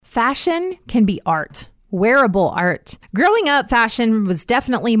Fashion can be art. Wearable art. Growing up, fashion was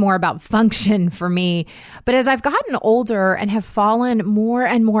definitely more about function for me. But as I've gotten older and have fallen more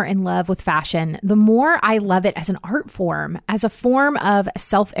and more in love with fashion, the more I love it as an art form, as a form of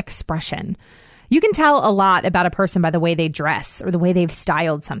self-expression. You can tell a lot about a person by the way they dress or the way they've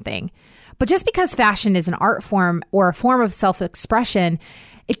styled something. But just because fashion is an art form or a form of self-expression,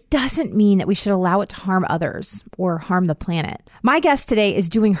 it doesn't mean that we should allow it to harm others or harm the planet. My guest today is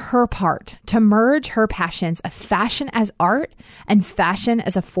doing her part to merge her passions of fashion as art and fashion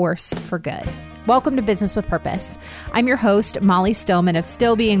as a force for good. Welcome to Business with Purpose. I'm your host, Molly Stillman of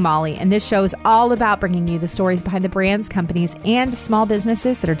Still Being Molly, and this show is all about bringing you the stories behind the brands, companies, and small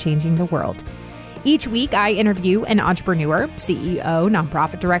businesses that are changing the world. Each week, I interview an entrepreneur, CEO,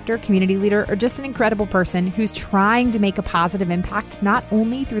 nonprofit director, community leader, or just an incredible person who's trying to make a positive impact not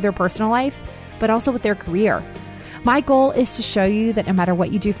only through their personal life, but also with their career. My goal is to show you that no matter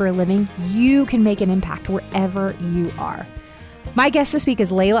what you do for a living, you can make an impact wherever you are. My guest this week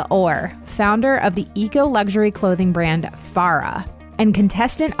is Layla Orr, founder of the eco-luxury clothing brand Farah, and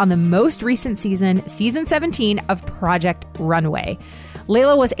contestant on the most recent season 17 of Project Runway.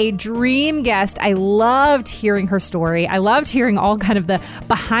 Layla was a dream guest. I loved hearing her story. I loved hearing all kind of the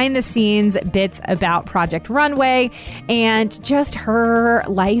behind the scenes bits about Project Runway and just her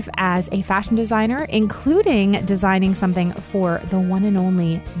life as a fashion designer, including designing something for the one and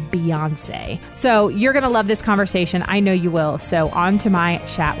only Beyonce. So you're going to love this conversation. I know you will. So on to my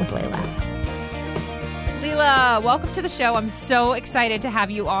chat with Layla. Layla, welcome to the show. I'm so excited to have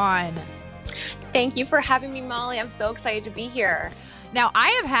you on. Thank you for having me, Molly. I'm so excited to be here. Now, I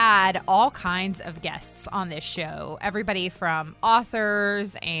have had all kinds of guests on this show, everybody from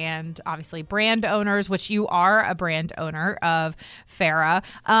authors and obviously brand owners, which you are a brand owner of Farah.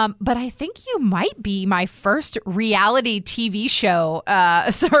 But I think you might be my first reality TV show,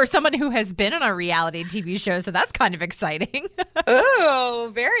 or someone who has been on a reality TV show. So that's kind of exciting.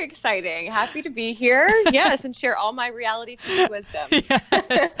 Oh, very exciting. Happy to be here. Yes, and share all my reality TV wisdom.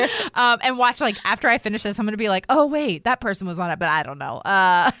 Yes. And watch, like, after I finish this, I'm going to be like, oh, wait, that person was on it, but I don't know.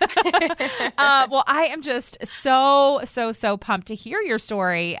 Well, I am just so pumped to hear your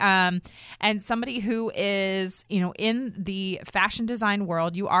story. And somebody who is, in the fashion design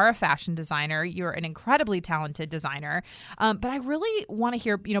world, you are a fashion designer. You're an incredibly talented designer. But I really want to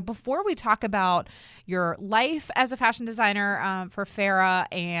hear, before we talk about your life as a fashion designer for Farah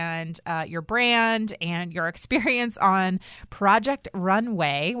and your brand and your experience on Project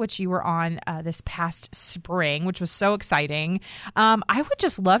Runway, which you were on this past spring, which was so exciting. I would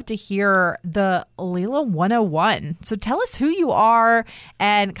just love to hear the Layla 101. So tell us who you are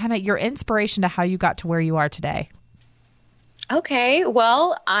and kind of your inspiration to how you got to where you are today. Okay,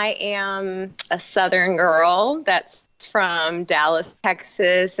 well, I am a Southern girl that's from Dallas,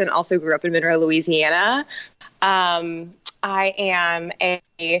 Texas, and also grew up in Monroe, Louisiana. I am a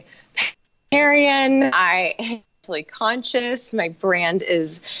vegetarian. I am conscious. My brand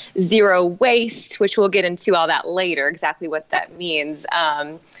is zero waste, which we'll get into all that later, exactly what that means.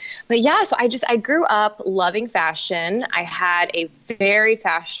 But yeah, so I grew up loving fashion. I had a very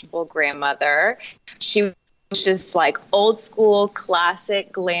fashionable grandmother. She was just like old school,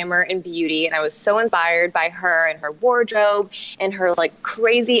 classic glamour and beauty. And I was so inspired by her and her wardrobe and her like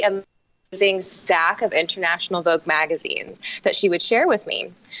crazy amazing stack of International Vogue magazines that she would share with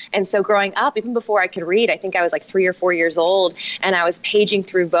me. And so growing up, even before I could read, I think I was like 3 or 4 years old, and I was paging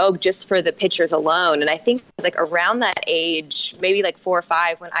through Vogue just for the pictures alone. And I think it was like around that age, maybe like 4 or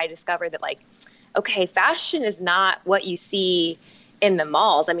 5, when I discovered that like, okay, fashion is not what you see in the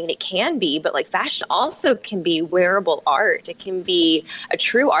malls. I mean, it can be, but like fashion also can be wearable art. It can be a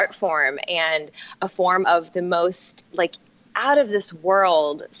true art form and a form of the most like out of this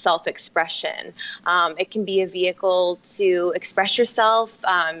world self-expression. It can be a vehicle to express yourself.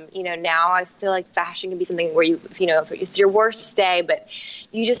 Now I feel like fashion can be something where if it's your worst day, but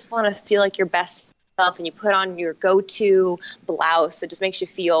you just want to feel like your best self and you put on your go-to blouse that just makes you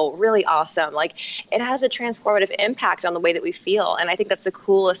feel really awesome. Like it has a transformative impact on the way that we feel. And I think that's the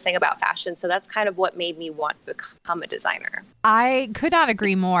coolest thing about fashion. So that's kind of what made me want to become a designer. I could not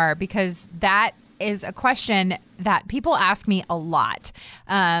agree more, because that is a question that people ask me a lot,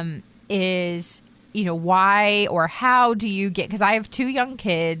 is, why or how do you get, because I have 2 young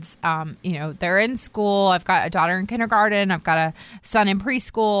kids, they're in school. I've got a daughter in kindergarten. I've got a son in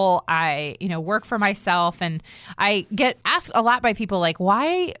preschool. I, work for myself, and I get asked a lot by people like,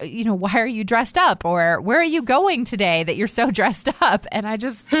 why are you dressed up, or where are you going today that you're so dressed up? And I'm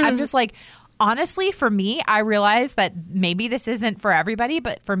just like, honestly, for me, I realize that maybe this isn't for everybody,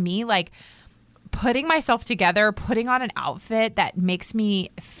 but for me, like, putting myself together, putting on an outfit that makes me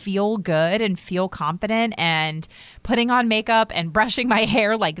feel good and feel confident, and putting on makeup and brushing my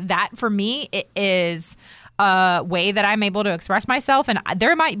hair, like that for me, it is a way that I'm able to express myself. And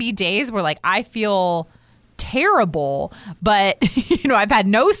there might be days where like I feel terrible, but I've had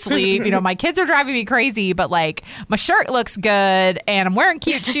no sleep, my kids are driving me crazy, but like my shirt looks good and I'm wearing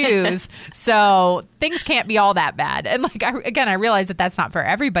cute shoes, so things can't be all that bad. And like I realize that that's not for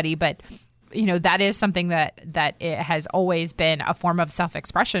everybody, but that is something that it has always been a form of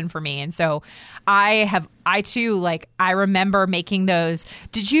self-expression for me. And so I remember making those.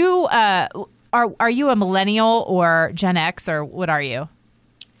 Did you are you a millennial or Gen X, or what are you?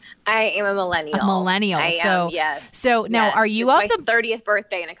 I am a millennial. A millennial. I am, yes. So now, yes. are you it's my 30th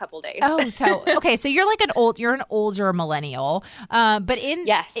birthday in a couple days? Oh, so okay. So you're like an older millennial. But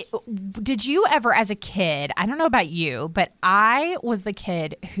did you ever, as a kid? I don't know about you, but I was the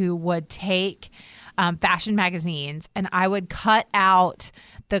kid who would take fashion magazines and I would cut out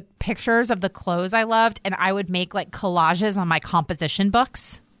the pictures of the clothes I loved, and I would make like collages on my composition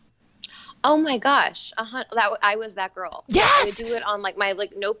books. Oh my gosh. I was that girl. Yes. I would do it on like my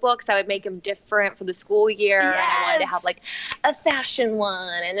notebooks. I would make them different for the school year. Yes. And I wanted to have like a fashion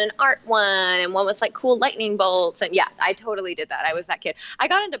one and an art one and one with like cool lightning bolts. And yeah, I totally did that. I was that kid. I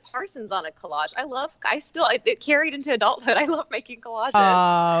got into Parsons on a collage. It carried into adulthood. I love making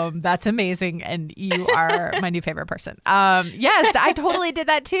collages. That's amazing. And you are my new favorite person. Yes, I totally did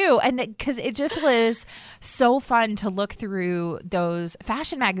that too. And because it just was so fun to look through those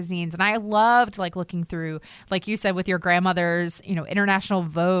fashion magazines. And I loved like looking through, like you said, with your grandmother's, International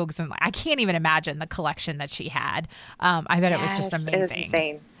Vogues, and I can't even imagine the collection that she had. I bet it was just amazing. It was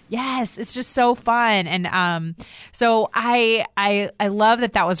insane. Yes, it's just so fun. And so I love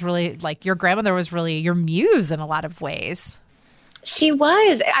that was really like your grandmother was really your muse in a lot of ways. She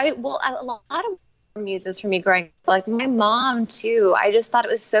was. A lot of muses for me growing up, like my mom too. I just thought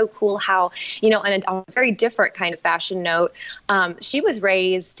it was so cool how, on a very different kind of fashion note, she was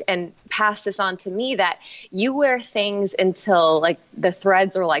raised and passed this on to me that you wear things until like the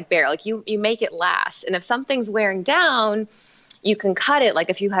threads are like bare, like you make it last. And if something's wearing down, you can cut it. Like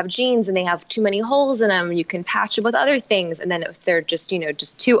if you have jeans and they have too many holes in them, you can patch them with other things. And then if they're just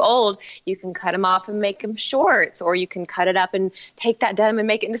too old, you can cut them off and make them shorts, or you can cut it up and take that denim and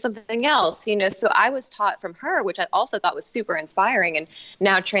make it into something else, So I was taught from her, which I also thought was super inspiring and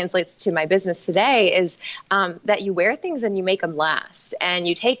now translates to my business today, is that you wear things and you make them last and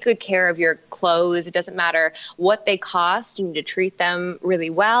you take good care of your clothes. It doesn't matter what they cost. You need to treat them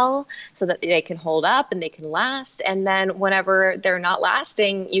really well so that they can hold up and they can last. And then whenever they're not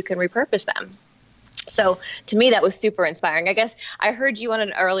lasting, you can repurpose them. So to me, that was super inspiring. I guess I heard you on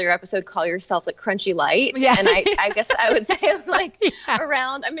an earlier episode call yourself like Crunchy Light. Yeah. And I guess I would say I'm like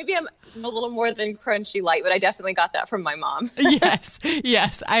around, maybe I'm a little more than Crunchy Light, but I definitely got that from my mom. Yes,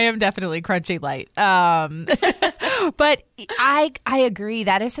 I am definitely Crunchy Light. But I agree.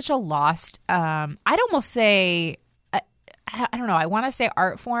 That is such a lost, I'd almost say, I don't know, I want to say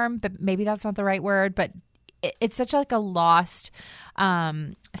art form, but maybe that's not the right word, but it's such like a lost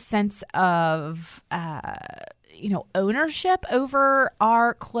sense of ownership over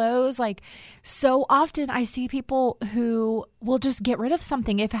our clothes. Like so often I see people who will just get rid of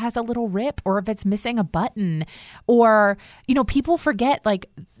something if it has a little rip or if it's missing a button, or people forget like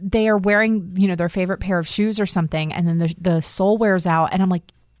they are wearing their favorite pair of shoes or something, and then the sole wears out, and I'm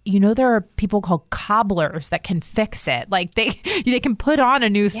like, there are people called cobblers that can fix it. Like they can put on a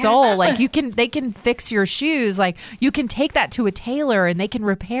new sole. Like they can fix your shoes. Like you can take that to a tailor and they can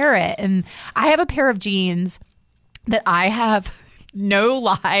repair it. And I have a pair of jeans that I have, no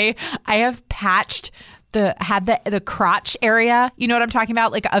lie, I have patched the crotch area, you know what I'm talking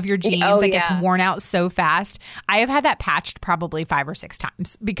about? Like of your jeans that gets worn out so fast. I have had that patched probably 5 or 6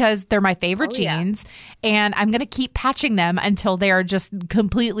 times because they're my favorite jeans, and I'm going to keep patching them until they are just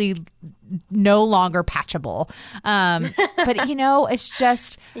completely no longer patchable. But it's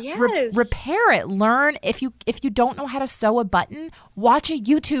just repair it. Learn if you don't know how to sew a button, watch a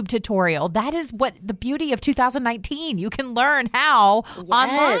YouTube tutorial. That is what the beauty of 2019. You can learn how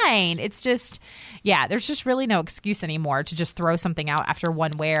online. It's just there's just really no excuse anymore to just throw something out after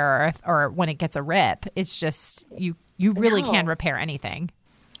one wear or when it gets a rip. It's just you really can repair anything.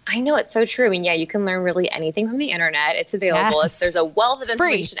 I know, it's so true. I mean, you can learn really anything from the internet. It's available. Yes. There's a wealth of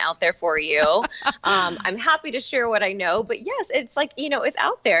information out there for you. I'm happy to share what I know, but yes, it's like, it's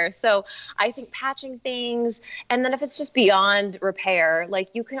out there. So I think patching things, and then if it's just beyond repair, like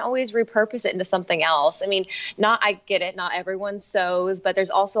you can always repurpose it into something else. I mean, I get it. Not everyone sews, but there's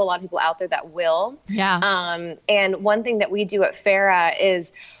also a lot of people out there that will. Yeah. And one thing that we do at Farrah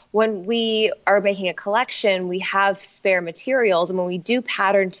is when we are making a collection, we have spare materials. And when we do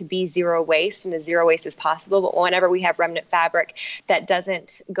pattern to be zero waste and as zero waste as possible, but whenever we have remnant fabric that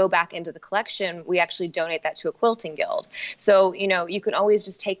doesn't go back into the collection, we actually donate that to a quilting guild. So, you can always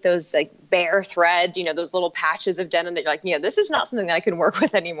just take those like bare thread, those little patches of denim that you're like, this is not something that I can work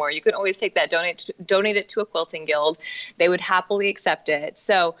with anymore. You can always take that, donate it to a quilting guild. They would happily accept it.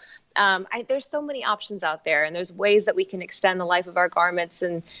 So there's so many options out there, and there's ways that we can extend the life of our garments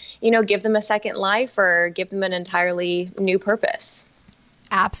and, give them a second life or give them an entirely new purpose.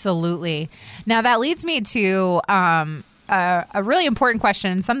 Absolutely. Now that leads me to a really important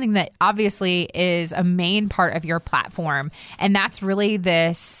question, something that obviously is a main part of your platform, and that's really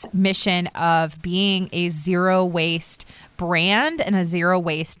this mission of being a zero waste brand and a zero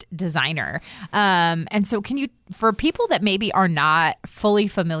waste designer. And so can you, for people that maybe are not fully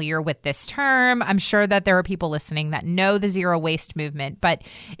familiar with this term, I'm sure that there are people listening that know the zero waste movement, but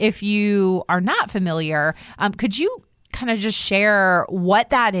if you are not familiar, could you kind of just share what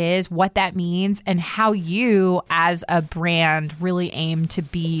that is, what that means, and how you as a brand really aim to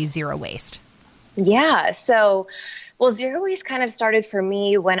be zero waste? Yeah. So, zero waste kind of started for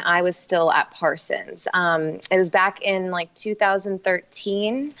me when I was still at Parsons. It was back in like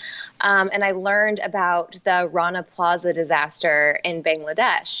 2013, and I learned about the Rana Plaza disaster in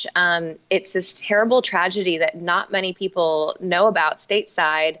Bangladesh. It's this terrible tragedy that not many people know about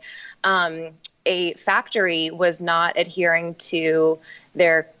stateside. A factory was not adhering to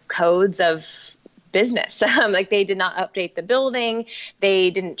their codes of business. Like they did not update the building. They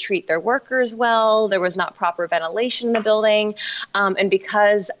didn't treat their workers well. There was not proper ventilation in the building. And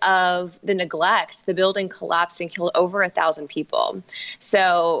because of the neglect, the building collapsed and killed over 1,000 people.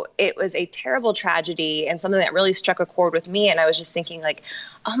 So it was a terrible tragedy and something that really struck a chord with me. And I was just thinking like,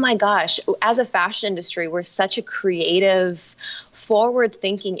 oh my gosh, as a fashion industry, we're such a creative,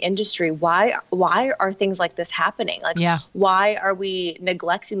 forward-thinking industry. Why are things like this happening? Like, why are we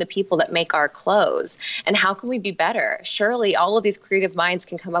neglecting the people that make our clothes? And how can we be better? Surely all of these creative minds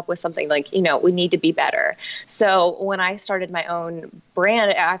can come up with something like, we need to be better. So when I started my own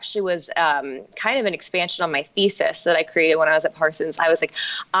brand, it actually was kind of an expansion on my thesis that I created when I was at Parsons. I was like,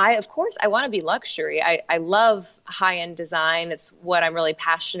 I want to be luxury. I love high-end design. It's what I'm really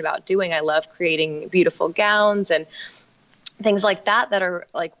passionate about doing. I love creating beautiful gowns and things like that are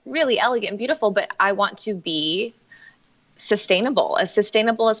like really elegant and beautiful, but I want to be sustainable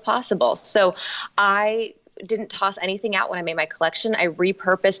as possible. So I didn't toss anything out when I made my collection. I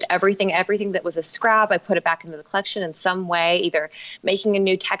repurposed everything that was a scrap. I put it back into the collection in some way, either making a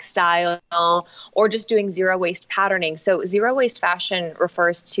new textile or just doing zero waste patterning. So zero waste fashion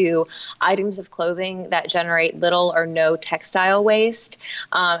refers to items of clothing that generate little or no textile waste.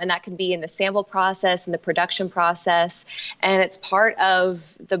 And that can be in the sample process and the production process. And it's part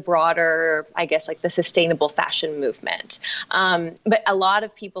of the broader, I guess, like the sustainable fashion movement. But a lot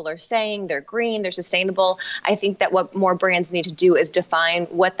of people are saying they're green, they're sustainable. I think that what more brands need to do is define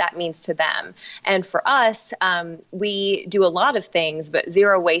what that means to them. And for us, we do a lot of things, but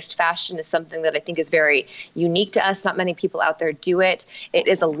zero waste fashion is something that I think is very unique to us. Not many people out there do it. It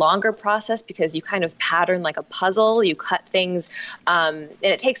is a longer process because you kind of pattern like a puzzle. You cut things, and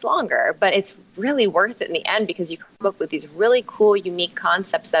it takes longer, but it's really worth it in the end because you come up with these really cool, unique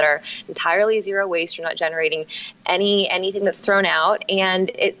concepts that are entirely zero waste. You're not generating anything that's thrown out, and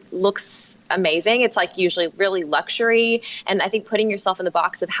it looks amazing. It's like usually really luxury. And I think putting yourself in the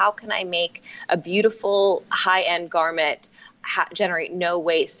box of how can I make a beautiful high-end garment generate no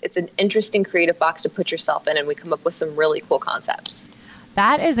waste? It's an interesting creative box to put yourself in, and we come up with some really cool concepts.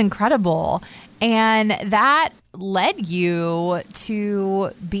 That is incredible. And that led you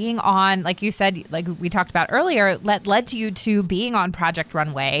to being on, like you said, like we talked about earlier, led you to being on Project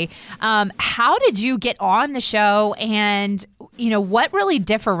Runway. How did you get on the show, and what really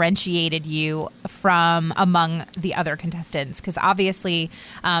differentiated you from among the other contestants? Because obviously,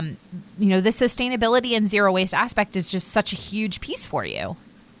 the sustainability and zero waste aspect is just such a huge piece for you.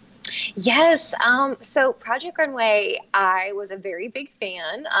 Yes. So Project Runway, I was a very big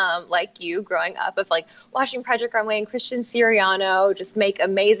fan, like you, growing up, of like watching Project Runway and Christian Siriano just make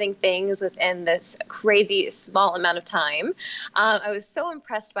amazing things within this crazy small amount of time. I was so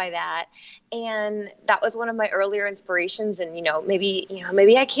impressed by that. And that was one of my earlier inspirations. And, maybe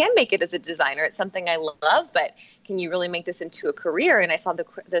I can make it as a designer. It's something I love, but can you really make this into a career? And I saw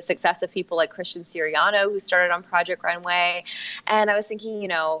the success of people like Christian Siriano, who started on Project Runway. And I was thinking,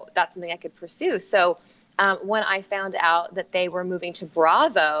 that's something I could pursue. So when I found out that they were moving to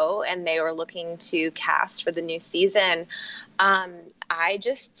Bravo and they were looking to cast for the new season, I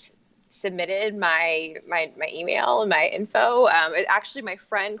just submitted my email and my info. Actually, my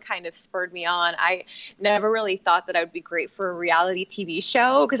friend kind of spurred me on. I never really thought that I would be great for a reality TV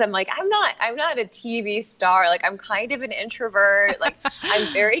show because I'm like, I'm not a TV star. Like, I'm kind of an introvert. Like,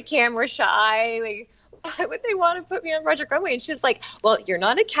 I'm very camera shy. Like, why would they want to put me on Project Runway? And she was like, well, you're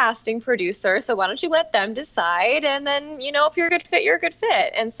not a casting producer, so why don't you let them decide? And then, if you're a good fit, you're a good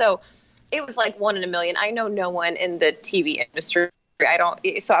fit. And so it was like 1 in a million. I know no one in the TV industry.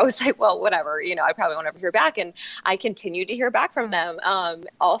 So I was like, well, whatever, I probably won't ever hear back. And I continued to hear back from them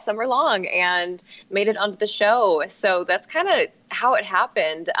all summer long and made it onto the show. So that's kind of how it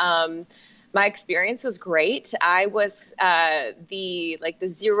happened. My experience was great. I was the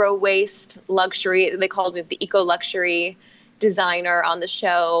zero waste luxury. They called me the eco luxury designer on the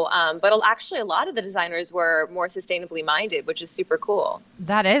show. But actually, a lot of the designers were more sustainably minded, which is super cool.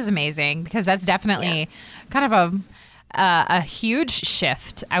 That is amazing because that's definitely kind of a huge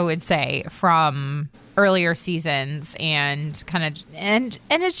shift, I would say, from earlier seasons and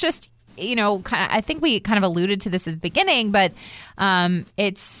it's just, I think we kind of alluded to this at the beginning, but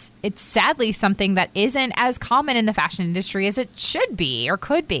it's sadly something that isn't as common in the fashion industry as it should be or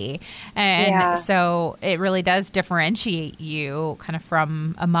could be. And so it really does differentiate you kind of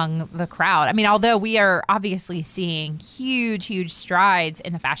from among the crowd. I mean, although we are obviously seeing huge strides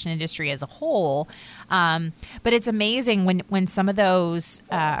in the fashion industry as a whole, but it's amazing when some of those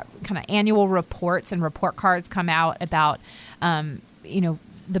kind of annual reports and report cards come out about,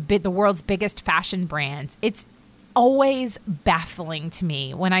 the world's biggest fashion brands. It's always baffling to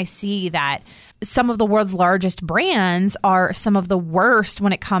me when I see that some of the world's largest brands are some of the worst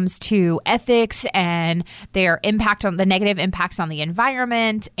when it comes to ethics and their impact on the negative impacts on the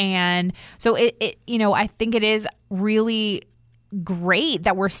environment. And so I think it is really great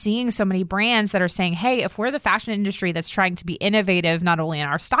that we're seeing so many brands that are saying, hey, if we're the fashion industry that's trying to be innovative, not only in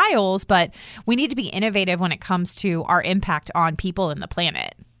our styles, but we need to be innovative when it comes to our impact on people and the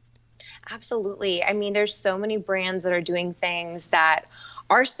planet. Absolutely. I mean, there's so many brands that are doing things that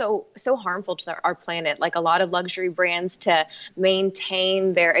are so harmful to our planet. Like a lot of luxury brands to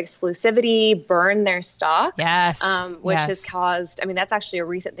maintain their exclusivity, burn their stock. Yes. Which has caused, that's actually a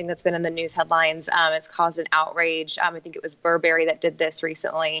recent thing that's been in the news headlines. It's caused an outrage. I think it was Burberry that did this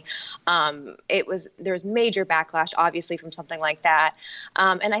recently. There was major backlash, obviously, from something like that.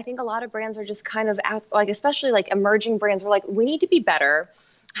 And I think a lot of brands are just kind of out, like, especially like emerging brands, we're like, we need to be better.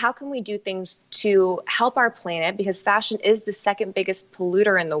 How can we do things to help our planet? Because fashion is the second biggest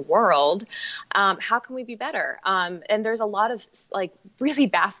polluter in the world. How can we be better? And there's a lot of really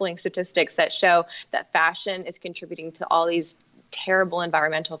baffling statistics that show that fashion is contributing to all these terrible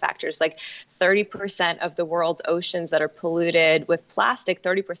environmental factors. Like 30% of the world's oceans that are polluted with plastic,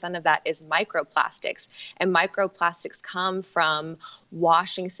 30% of that is microplastics. And microplastics come from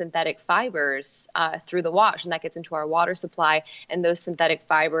washing synthetic fibers through the wash, and that gets into our water supply. And those synthetic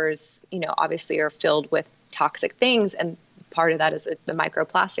fibers, obviously are filled with toxic things, and part of that is the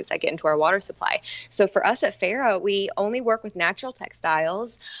microplastics that get into our water supply. So for us at Farrow, we only work with natural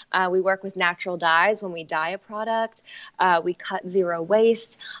textiles. We work with natural dyes when we dye a product. We cut zero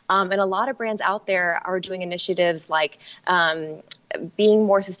waste. And a lot of brands out there are doing initiatives like being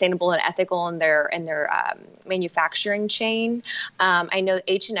more sustainable and ethical in their manufacturing chain. I know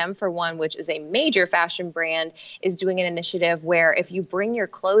H&M, for one, which is a major fashion brand, is doing an initiative where if you bring your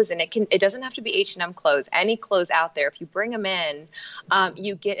clothes in, it doesn't have to be H&M clothes, any clothes out there. If you bring them in,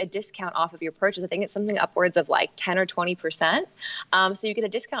 you get a discount off of your purchase. I think it's something upwards of like 10 or 20%. So you get a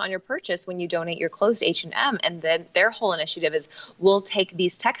discount on your purchase when you donate your clothes to H&M. And then their whole initiative is, we'll take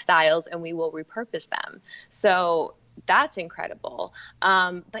these textiles and we will repurpose them. So that's incredible.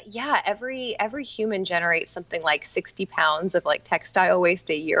 But yeah, every human generates something like 60 pounds of like textile waste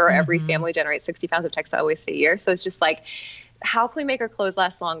a year, or every family generates 60 pounds of textile waste a year. So it's just like, how can we make our clothes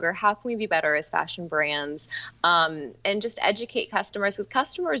last longer? How can we be better as fashion brands? And just educate customers, because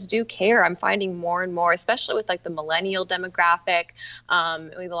customers do care. I'm finding more and more, especially with like the millennial demographic.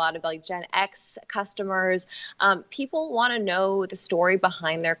 We have a lot of like Gen X customers. People want to know the story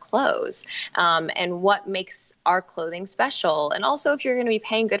behind their clothes and what makes our clothing special. And also, if you're going to be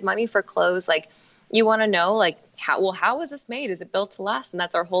paying good money for clothes, like, you want to know, like, how is this made? Is it built to last? And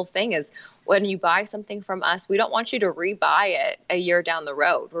that's our whole thing, is when you buy something from us, we don't want you to rebuy it a year down the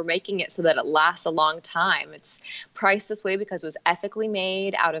road. We're making it so that it lasts a long time. It's priced this way because it was ethically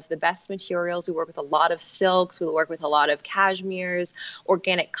made out of the best materials. We work with a lot of silks. We work with a lot of cashmeres,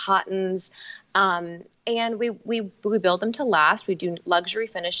 organic cottons. And we build them to last. We do luxury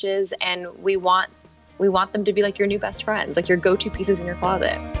finishes, and we want them to be like your new best friends, like your go-to pieces in your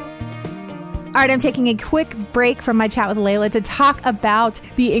closet. All right, I'm taking a quick break from my chat with Layla to talk about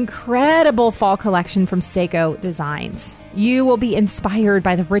the incredible fall collection from Seiko Designs. You will be inspired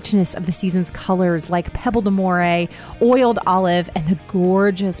by the richness of the season's colors like Pebble d'Amore, oiled olive, and the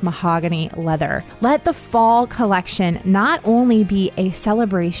gorgeous mahogany leather. Let the fall collection not only be a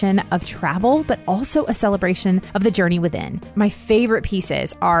celebration of travel, but also a celebration of the journey within. My favorite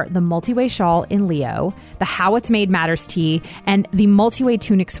pieces are the multi-way shawl in Leo, the How It's Made Matters tee, and the multi-way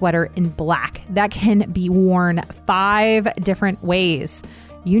tunic sweater in black that can be worn 5 different ways.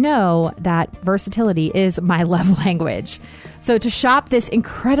 You know that versatility is my love language. So to shop this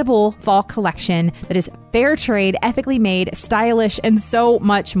incredible fall collection that is fair trade, ethically made, stylish, and so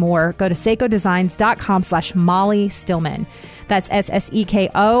much more, go to seikodesigns.com/Molly Stillman. That's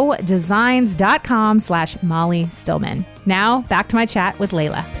SSEKO designs.com/Molly Stillman. Now back to my chat with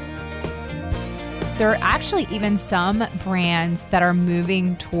Layla. There are actually even some brands that are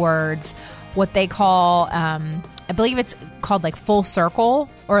moving towards what they call, I believe it's called like full circle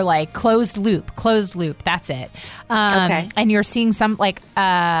or like closed loop. That's it. Okay. And you're seeing some like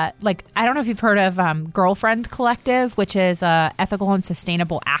I don't know if you've heard of Girlfriend Collective, which is a ethical and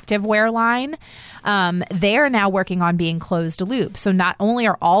sustainable activewear line. They are now working on being closed loop. So not only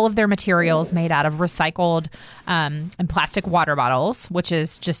are all of their materials made out of recycled and plastic water bottles, which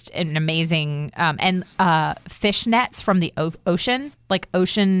is just an amazing, and fish nets from the ocean, like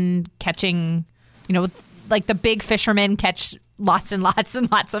ocean catching, like the big fishermen catch lots and lots and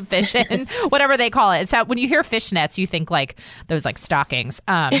lots of fish in, whatever they call it. So when you hear fish nets, you think like those like stockings.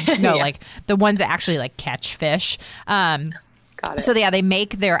 No, yeah. Like the ones that actually like catch fish. Got it. So yeah, they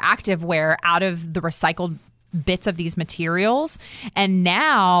make their activewear out of the recycled bits of these materials. And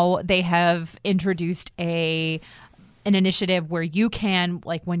now they have introduced an initiative where you can,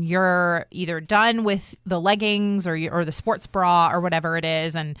 like when you're either done with the leggings or the sports bra or whatever it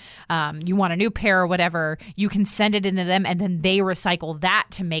is, and you want a new pair or whatever, you can send it into them and then they recycle that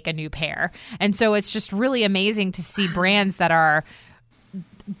to make a new pair. And so it's just really amazing to see brands that are,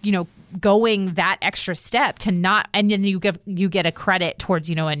 going that extra step to not, and then you get a credit towards,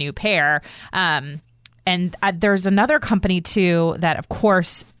 a new pair. And there's another company too that, of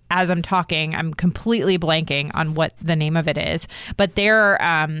course, as I'm talking, I'm completely blanking on what the name of it is, but they're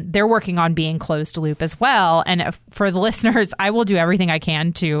working on being closed loop as well. And for the listeners, I will do everything I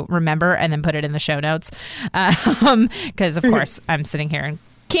can to remember and then put it in the show notes, because of course I'm sitting here and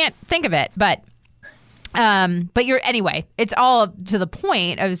can't think of it. But anyway, it's all to the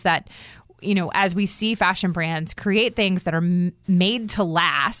point is that, as we see fashion brands create things that are made to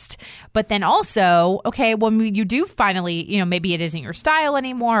last, but then also, okay, when you do finally, maybe it isn't your style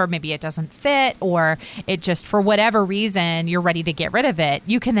anymore, or maybe it doesn't fit, or it just, for whatever reason, you're ready to get rid of it,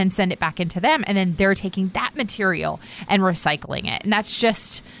 you can then send it back into them, and then they're taking that material and recycling it. And that's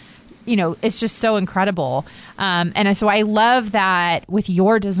just, it's just so incredible. And so I love that with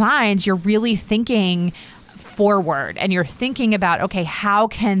your designs, you're really thinking forward and you're thinking about, okay, how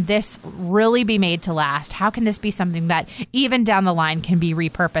can this really be made to last? How can this be something that even down the line can be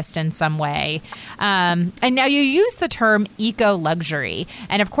repurposed in some way? And now you use the term eco luxury.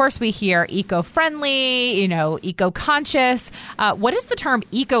 And of course we hear eco-friendly, eco-conscious. What does the term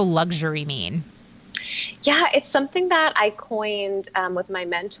eco luxury mean? Yeah, it's something that I coined with my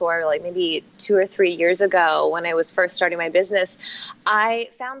mentor like maybe 2 or 3 years ago when I was first starting my business. I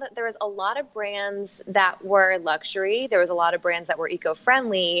found that there was a lot of brands that were luxury. There was a lot of brands that were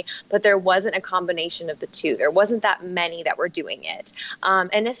eco-friendly, but there wasn't a combination of the two. There wasn't that many that were doing it.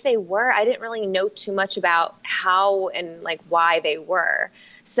 And if they were, I didn't really know too much about how and like why they were.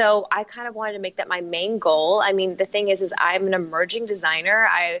 So I kind of wanted to make that my main goal. I mean, the thing is I'm an emerging designer.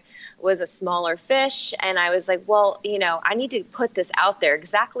 I was a smaller fish, and I was like, well, I need to put this out there,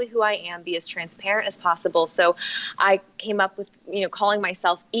 exactly who I am, be as transparent as possible. So I came up with, calling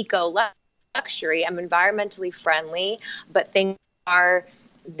myself eco luxury. I'm environmentally friendly, but things are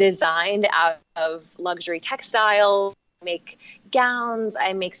designed out of luxury textiles. I make gowns,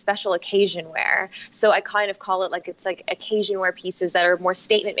 I make special occasion wear. So I kind of call it like it's like occasion wear pieces that are more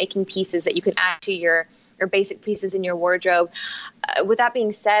statement making pieces that you can add to your basic pieces in your wardrobe. With that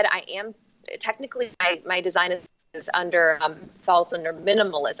being said, I am technically my design is falls under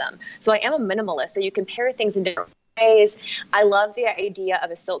minimalism. So I am a minimalist. So you can pair things in different ways. I love the idea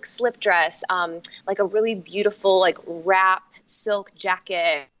of a silk slip dress, like a really beautiful like wrap silk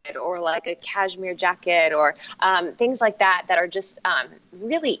jacket, or like a cashmere jacket, or things like that are just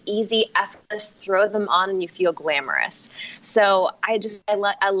really easy, effortless. Throw them on and you feel glamorous. So I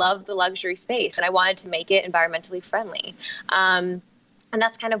love the luxury space, and I wanted to make it environmentally friendly. And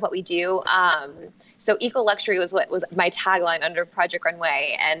that's kind of what we do. So eco luxury was what was my tagline under Project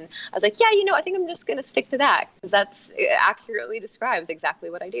Runway. And I was like, yeah, I think I'm just going to stick to that because that's accurately describes exactly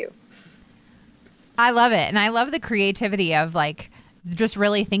what I do. I love it. And I love the creativity of like just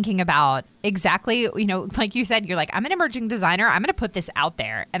really thinking about exactly, like you said, you're like, I'm an emerging designer. I'm going to put this out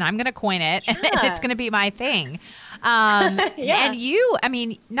there and I'm going to coin it and it's going to be my thing. And you,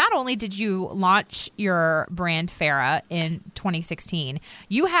 not only did you launch your brand Farah in 2016,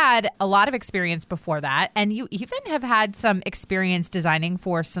 you had a lot of experience before that. And you even have had some experience designing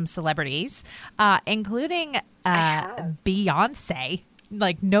for some celebrities, including Beyonce.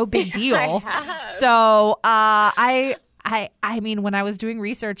 Like no big deal. So when I was doing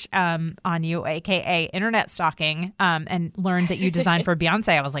research on you, aka internet stalking, and learned that you designed for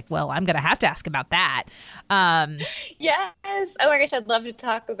Beyonce, I was like, well, I'm gonna have to ask about that. Yes. Oh my gosh, I'd love to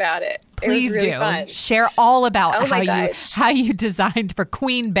talk about it. Please it was really do. fun. Share all about how you designed for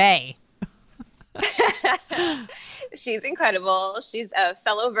Queen Bey. She's incredible. She's a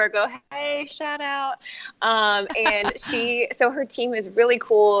fellow Virgo. Hey, shout out. And so her team is really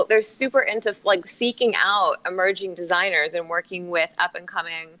cool. They're super into like seeking out emerging designers and working with up and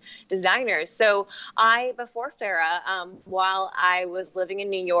coming designers. So before Farah, while I was living in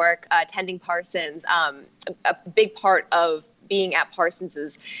New York, attending Parsons, a big part of being at Parsons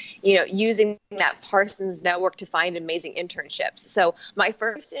is, using that Parsons network to find amazing internships. So my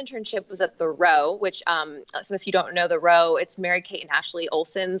first internship was at The Row, which, so if you don't know The Row, it's Mary-Kate and Ashley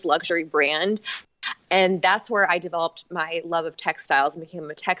Olsen's luxury brand. And that's where I developed my love of textiles and became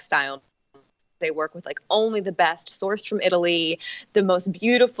a textile. They work with like only the best, sourced from Italy, the most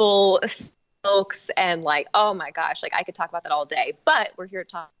beautiful silks, and like, oh my gosh, like I could talk about that all day, but we're here to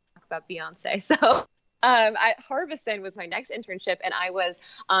talk about Beyonce. So Harbison was my next internship, and I was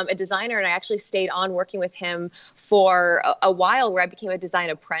a designer, and I actually stayed on working with him for a while, where I became a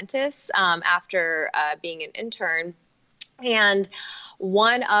design apprentice after being an intern. And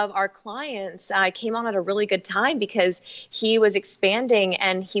one of our clients came on at a really good time because he was expanding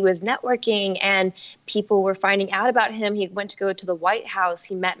and he was networking and people were finding out about him. He went to go to the White House.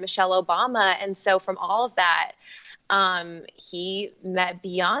 He met Michelle Obama. And so from all of that, he met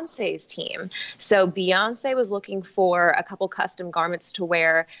Beyonce's team. So Beyonce was looking for a couple custom garments to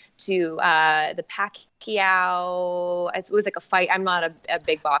wear to the Pacquiao. It was like a fight. I'm not a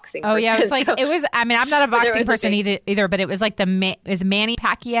big boxing person. Oh yeah, it was I'm not a boxing person either, but it was like is Manny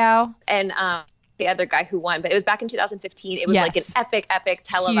Pacquiao and the other guy who won, but it was back in 2015. It was like an epic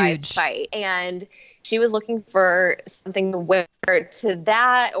televised fight, and she was looking for something to wear to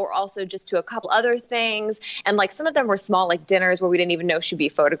that, or also just to a couple other things. And like some of them were small, like dinners where we didn't even know she'd be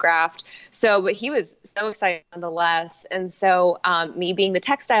photographed. So, but he was so excited nonetheless. And so me being the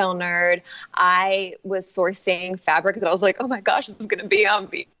textile nerd, I was sourcing fabric that I was like, oh my gosh, this is going to be on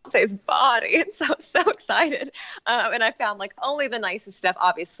Beyonce's body. And so I was so excited. And I found like only the nicest stuff,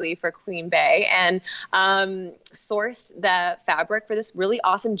 obviously, for Queen Bey, and sourced the fabric for this really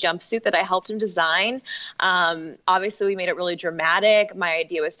awesome jumpsuit that I helped him design. Obviously, we made it really dramatic. My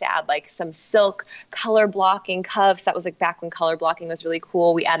idea was to add like some silk color blocking cuffs. That was like back when color blocking was really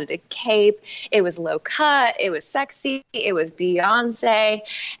cool. We added a cape. It was low cut. It was sexy. It was Beyonce.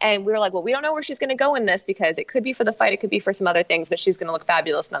 And we were like, well, we don't know where she's going to go in this because it could be for the fight. It could be for some other things, but she's going to look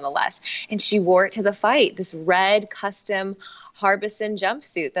fabulous nonetheless. And she wore it to the fight, this red custom Harbison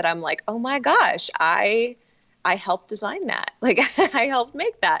jumpsuit that I'm like, oh my gosh, I helped design that. Like I helped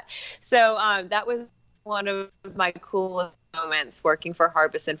make that. So that was one of my coolest moments working for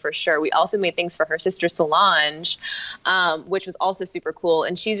Harbison for sure. We also made things for her sister Solange, which was also super cool.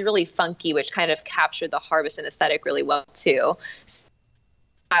 And she's really funky, which kind of captured the Harbison aesthetic really well too.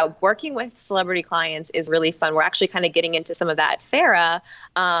 Working with celebrity clients is really fun. We're actually kind of getting into some of that at Farah.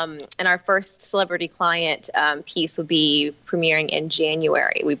 And our first celebrity client piece will be premiering in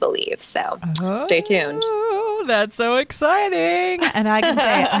January, we believe. So stay tuned. That's so exciting. And I can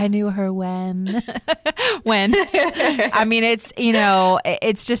say I knew her when. I mean,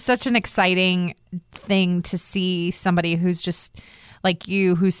 it's just such an exciting thing to see somebody who's just like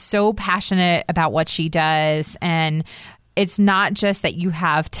you, who's so passionate about what she does. And it's not just that you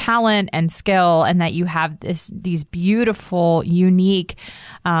have talent and skill and that you have these beautiful, unique,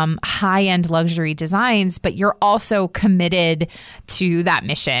 high-end luxury designs, but you're also committed to that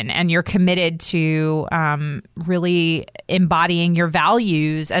mission and you're committed to really embodying your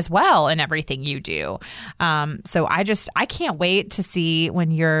values as well in everything you do. So I can't wait to see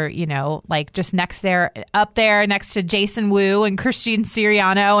when you're, like just up there next to Jason Wu and Christian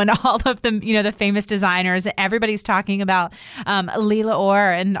Siriano and all of them, the famous designers that everybody's talking about about Leela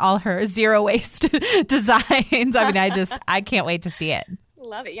Orr and all her zero waste designs. I mean, I can't wait to see it.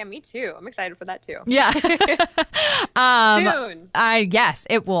 Love it. Yeah, me too. I'm excited for that too. Yeah. Soon. Yes,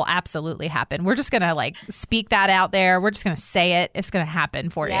 it will absolutely happen. We're just going to speak that out there. We're just going to say it. It's going to happen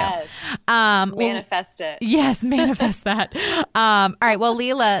for you. Manifest it. Yes, manifest that. All right. Well,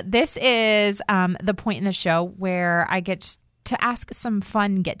 Leela, this is the point in the show where I get to ask some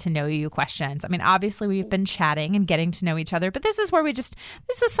fun get to know you questions. I mean, obviously we've been chatting and getting to know each other, but this is where this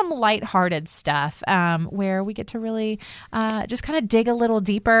is some lighthearted stuff where we get to really just kind of dig a little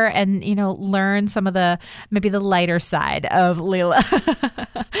deeper and, learn some of maybe the lighter side of Leela.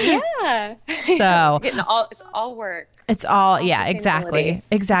 Yeah. So it's all work. It's all, yeah, exactly.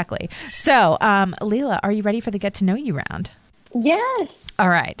 So, Leela, are you ready for the get to know you round? Yes. All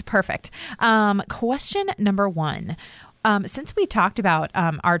right. Perfect. Question number 1. Since we talked about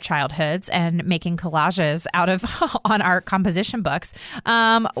our childhoods and making collages out of on our composition books,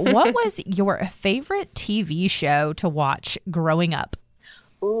 what was your favorite TV show to watch growing up?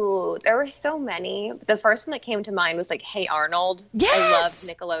 Ooh, there were so many. The first one that came to mind was Hey Arnold. Yes! I loved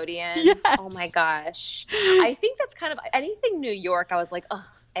Nickelodeon. Yes! Oh my gosh. I think that's kind of anything New York. I was oh,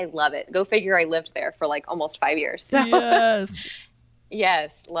 I love it. Go figure. I lived there for almost 5 years. So. Yes.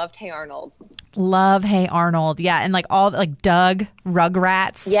 Yes, loved Hey Arnold. Love Hey Arnold. Yeah, and all Doug,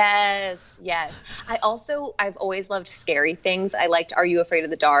 Rugrats. Yes. I've always loved scary things. I liked Are You Afraid of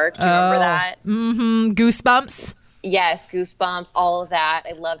the Dark? Do you remember that? Mm-hmm. Goosebumps. Yes, Goosebumps, all of that.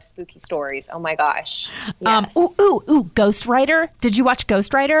 I loved spooky stories. Oh my gosh. Yes. Ghost Rider. Did you watch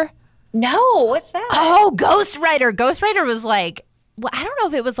Ghost Rider? No, what's that? Oh, Ghost Rider. Ghost Rider was I don't know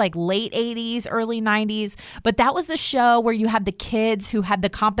if it was late 80s, early 90s, but that was the show where you had the kids who had the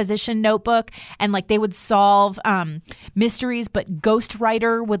composition notebook and they would solve mysteries, but Ghost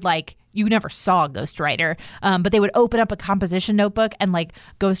Rider would you never saw Ghost Rider, but they would open up a composition notebook and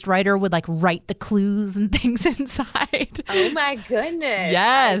Ghost Rider would write the clues and things inside. Oh my goodness.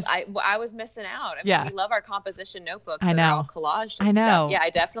 Yes. I was missing out. I mean, we love our composition notebooks. I know. They're all collaged and stuff. Yeah, I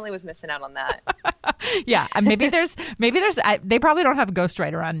definitely was missing out on that. Yeah. Maybe there's they probably don't have Ghost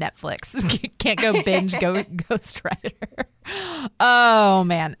Rider on Netflix. Can't go binge Ghost Rider. Oh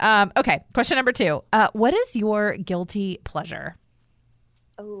man. Okay. Question number 2. What is your guilty pleasure?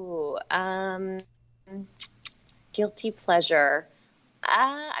 Oh, guilty pleasure.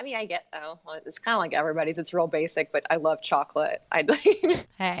 I get it's kind of like everybody's. It's real basic, but I love chocolate. Hey,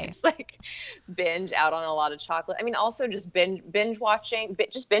 it's binge out on a lot of chocolate. I mean, also just binge watching,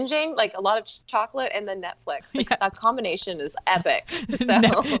 just binging a lot of chocolate and then Netflix. That combination is epic. So.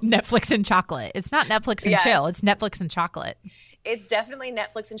 Netflix and chocolate. It's not Netflix and chill. It's Netflix and chocolate. It's definitely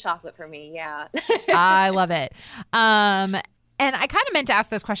Netflix and chocolate for me. Yeah. I love it. And I kind of meant to ask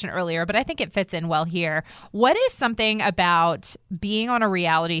this question earlier, but I think it fits in well here. What is something about being on a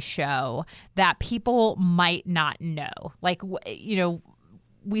reality show that people might not know?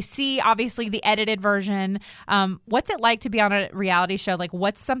 We see obviously the edited version. What's it like to be on a reality show?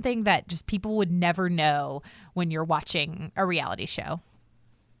 What's something that just people would never know when you're watching a reality show?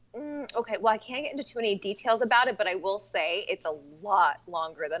 Okay, well, I can't get into too many details about it, but I will say it's a lot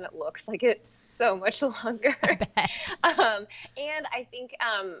longer than it looks. It's so much longer. And I think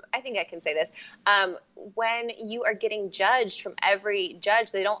I can say this. When you are getting judged from every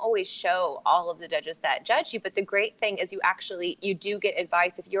judge, they don't always show all of the judges that judge you. But the great thing is you do get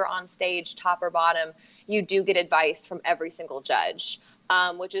advice. If you're on stage, top or bottom, you do get advice from every single judge,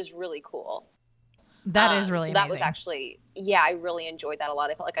 which is really cool. That is really so amazing. That was actually, I really enjoyed that a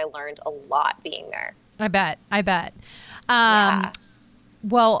lot. I felt like I learned a lot being there. I bet.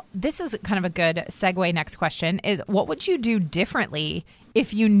 Well, this is kind of a good segue. Next question is, what would you do differently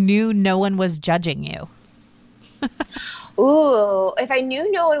if you knew no one was judging you? Ooh, if I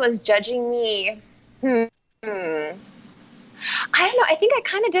knew no one was judging me, I don't know. I think I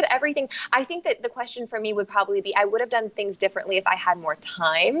kind of did everything. I think that the question for me would probably be, I would have done things differently if I had more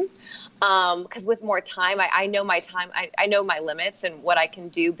time. Because with more time, I know my time. I know my limits and what I can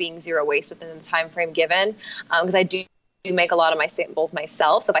do being zero waste within the time frame given. Because I do make a lot of my samples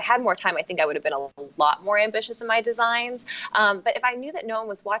myself. So if I had more time, I think I would have been a lot more ambitious in my designs. But if I knew that no one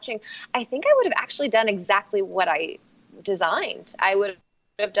was watching, I think I would have actually done exactly what I designed. I would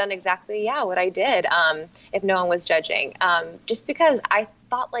have done exactly what I did if no one was judging, just because I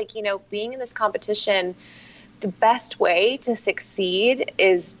thought being in this competition, the best way to succeed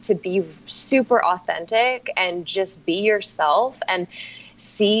is to be super authentic and just be yourself and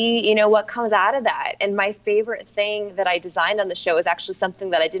see what comes out of that. And my favorite thing that I designed on the show is actually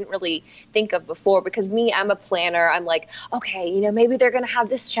something that I didn't really think of before, because I'm a planner. I'm okay, maybe they're going to have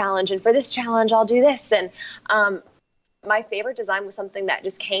this challenge, and for this challenge I'll do this. And my favorite design was something that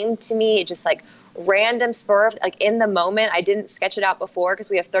just came to me, just like random spur of, like in the moment. I didn't sketch it out before because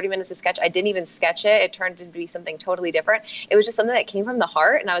we have 30 minutes to sketch. I didn't even sketch it. It turned to be something totally different. It was just something that came from the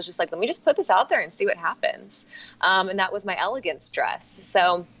heart. And I was just like, let me just put this out there and see what happens. And that was my elegance dress.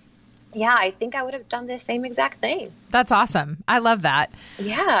 So yeah, I think I would have done the same exact thing. That's awesome. I love that.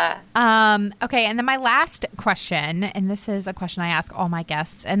 Yeah. Okay. And then my last question, and this is a question I ask all my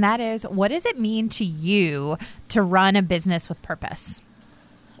guests, and that is, what does it mean to you to run a business with purpose?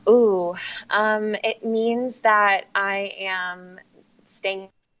 Ooh, it means that I am staying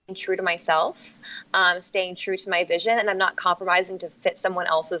true to myself, staying true to my vision, and I'm not compromising to fit someone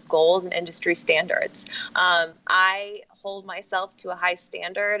else's goals and industry standards. I hold myself to a high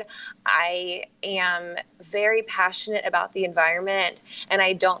standard. I am very passionate about the environment, and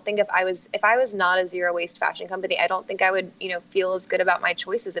I don't think if I was not a zero waste fashion company, I don't think I would, feel as good about my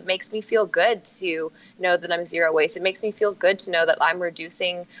choices. It makes me feel good to know that I'm zero waste. It makes me feel good to know that I'm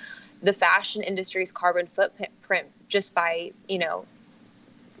reducing the fashion industry's carbon footprint just by,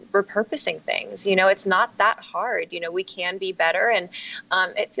 repurposing things. It's not that hard. We can be better, and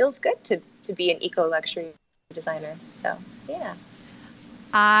it feels good to be an eco luxury designer. So yeah.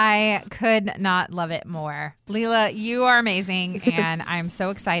 I could not love it more. Leila, you are amazing, and I'm so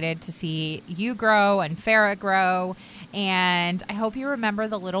excited to see you grow and Farrah grow. And I hope you remember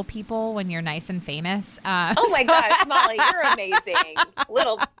the little people when you're nice and famous. Oh my gosh, Molly, you're amazing.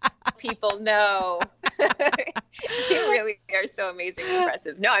 Little people, no. You really are so amazing and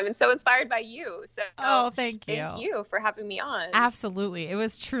impressive. No, I'm so inspired by you. So thank you. Thank you for having me on. Absolutely. It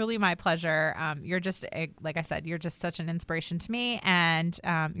was truly my pleasure. You're just, like I said, you're just such an inspiration to me, and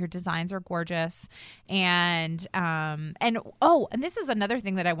your designs are gorgeous. And this is another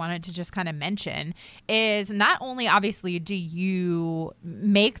thing that I wanted to just kind of mention is not only obviously do you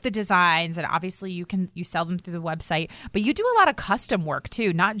make the designs, and obviously you sell them through the website, but you do a lot of custom work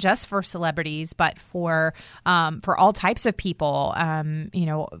too, not just for celebrities, but for all types of people,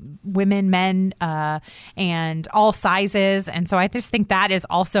 women, men, and all sizes. And so I just think that is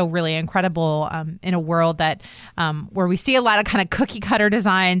also really incredible in a world that where we see a lot of kind of cookie cutter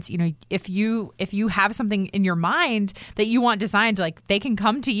designs. If you have something in your mind that you want designed, like they can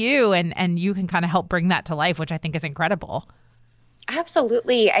come to you and you can kind of help bring that to life, which I think is incredible.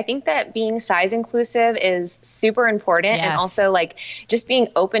 Absolutely. I think that being size inclusive is super important. Yes. And also like just being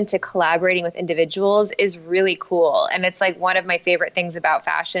open to collaborating with individuals is really cool. And it's like one of my favorite things about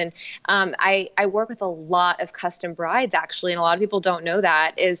fashion. I work with a lot of custom brides actually, and a lot of people don't know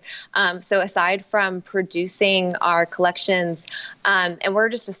that is, so aside from producing our collections, and we're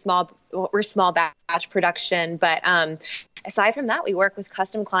just we're small batch production, but aside from that, we work with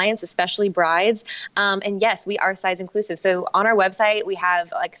custom clients, especially brides. And yes, we are size inclusive. So on our website, we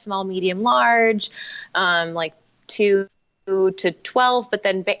have like small, medium, large, like 2 to 12. But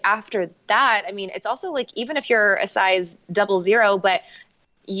then after that, I mean, it's also like, even if you're a size 00, but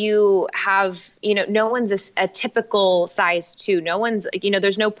you have, no one's a typical size 2. No one's,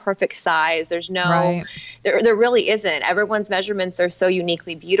 there's no perfect size. There's no, right. There really isn't. Everyone's measurements are so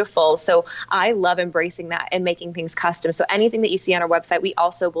uniquely beautiful. So I love embracing that and making things custom. So anything that you see on our website, we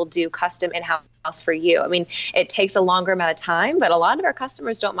also will do custom in-house for you. I mean, it takes a longer amount of time, but a lot of our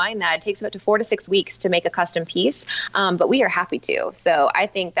customers don't mind that. It takes up to 4 to 6 weeks to make a custom piece, but we are happy to. So I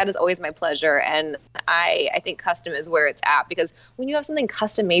think that is always my pleasure. And I think custom is where it's at, because when you have something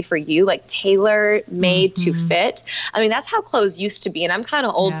custom made for you, like tailor made to fit, I mean, that's how clothes used to be. And I'm kind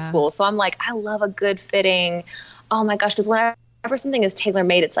of old school. So I'm like, I love a good fitting. Oh my gosh. Because whenever something is tailor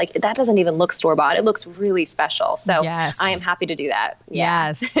made, it's like, that doesn't even look store bought. It looks really special. So yes. I am happy to do that.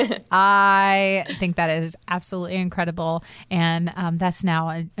 Yeah. Yes. I think that is absolutely incredible. And that's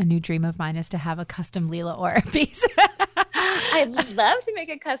now a new dream of mine, is to have a custom Leila Orr piece. I'd love to make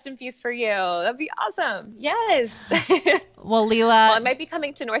a custom piece for you. That'd be awesome. Yes. Well, Leila, I might be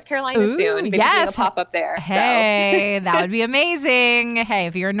coming to North Carolina soon. Maybe doing a pop up there. Hey, so. That would be amazing. Hey,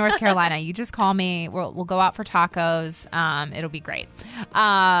 if you're in North Carolina, you just call me. We'll go out for tacos. It'll be great.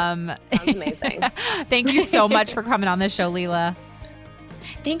 Sounds amazing. Thank you so much for coming on the show, Leila.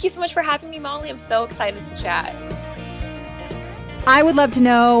 Thank you so much for having me, Molly. I'm so excited to chat. I would love to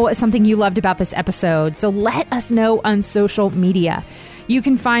know something you loved about this episode, so let us know on social media. You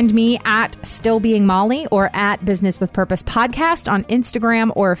can find me at Still Being Molly or at Business with Purpose Podcast on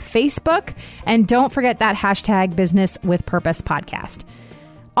Instagram or Facebook. And don't forget that hashtag Business with Purpose Podcast.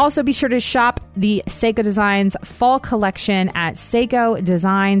 Also, be sure to shop the Seiko Designs fall collection at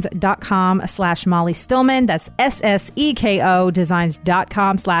seikodesigns.com/Molly Stillman. That's SSEKO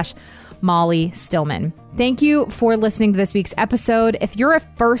designs.com/Molly Stillman. Thank you for listening to this week's episode. If you're a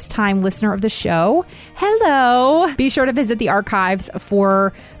first-time listener of the show, hello. Be sure to visit the archives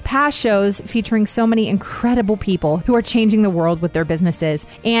for past shows featuring so many incredible people who are changing the world with their businesses.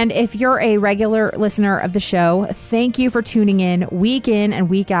 And if you're a regular listener of the show, thank you for tuning in and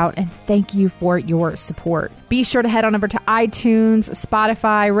week out, and thank you for your support. Be sure to head on over to iTunes,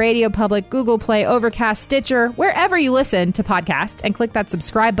 Spotify, Radio Public, Google Play, Overcast, Stitcher, wherever you listen to podcasts, and click that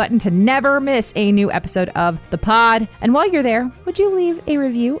subscribe button to never miss a new episode of the pod. And while you're there, would you leave a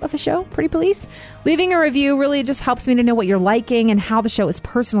review of the show, pretty please? Leaving a review really just helps me to know what you're liking and how the show is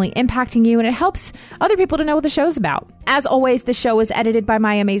personally impacting you, and it helps other people to know what the show's about. As always, the show is edited by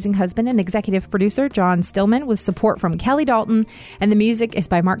my amazing husband and executive producer, John Stillman, with support from Kelly Dalton, and the music is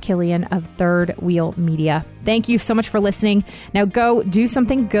by Mark Killian of Third Wheel Media. Thank you so much for listening. Now go do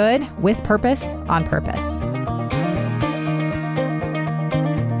something good with purpose on purpose.